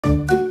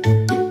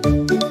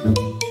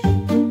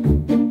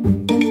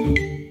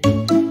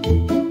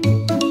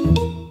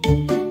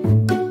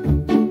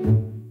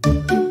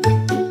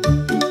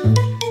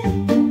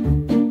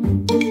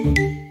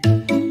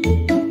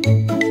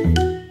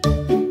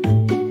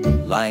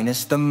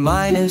Linus the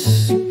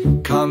Minus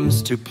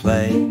comes to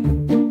play.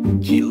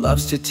 He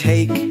loves to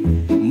take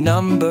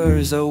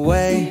numbers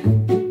away.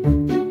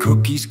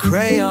 Cookies,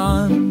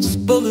 crayons,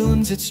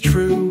 balloons, it's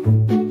true.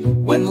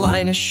 When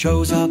Linus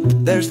shows up,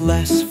 there's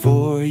less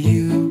for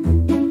you.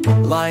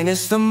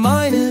 Linus the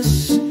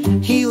Minus,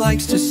 he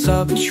likes to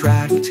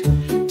subtract,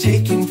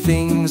 taking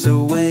things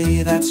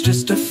away, that's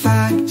just a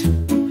fact.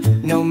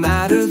 No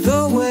matter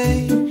the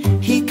way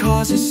he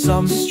causes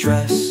some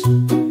stress,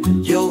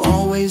 you'll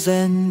always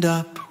end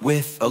up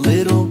with a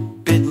little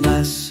bit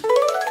less.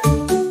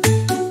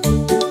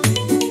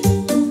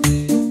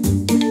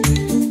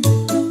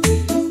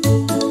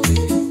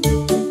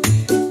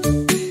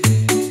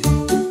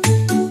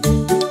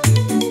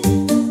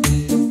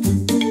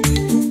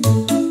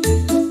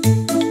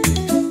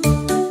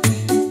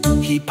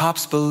 He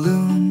pops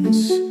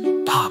balloons,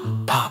 pop,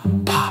 pop,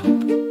 pop,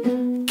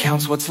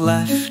 counts what's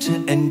left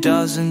and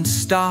doesn't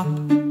stop.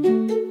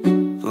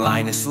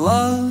 Linus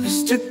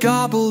loves to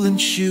gobble and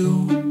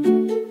chew.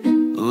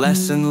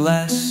 Less and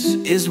less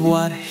is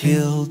what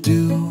he'll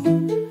do.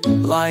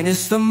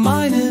 Linus the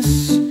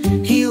Minus,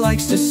 he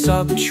likes to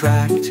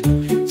subtract,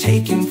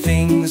 taking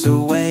things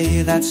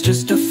away, that's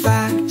just a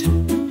fact.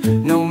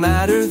 No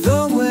matter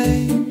the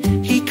way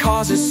he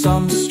causes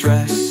some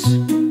stress,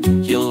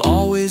 you'll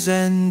always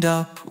end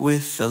up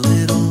with a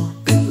little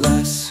bit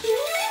less.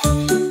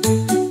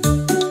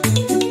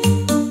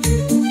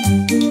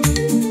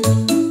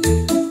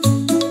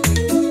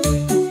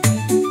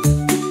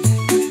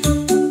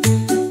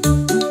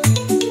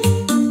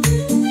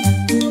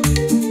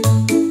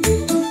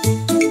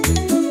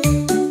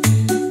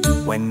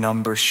 When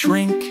numbers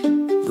shrink,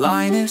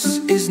 Linus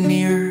is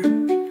near,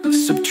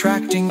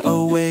 subtracting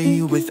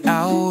away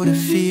without a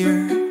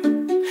fear.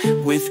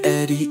 With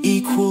Eddie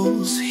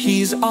equals,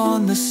 he's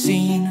on the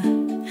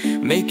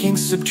scene, making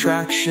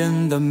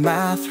subtraction the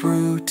math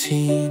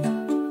routine.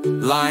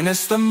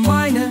 Linus the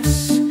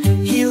Minus,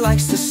 he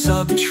likes to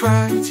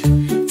subtract,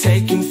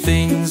 taking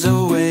things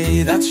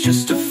away, that's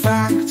just a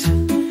fact.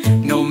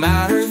 No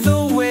matter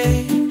the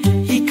way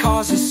he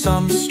causes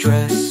some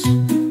stress,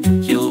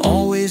 you'll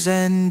always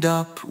end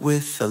up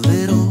with a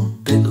little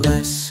bit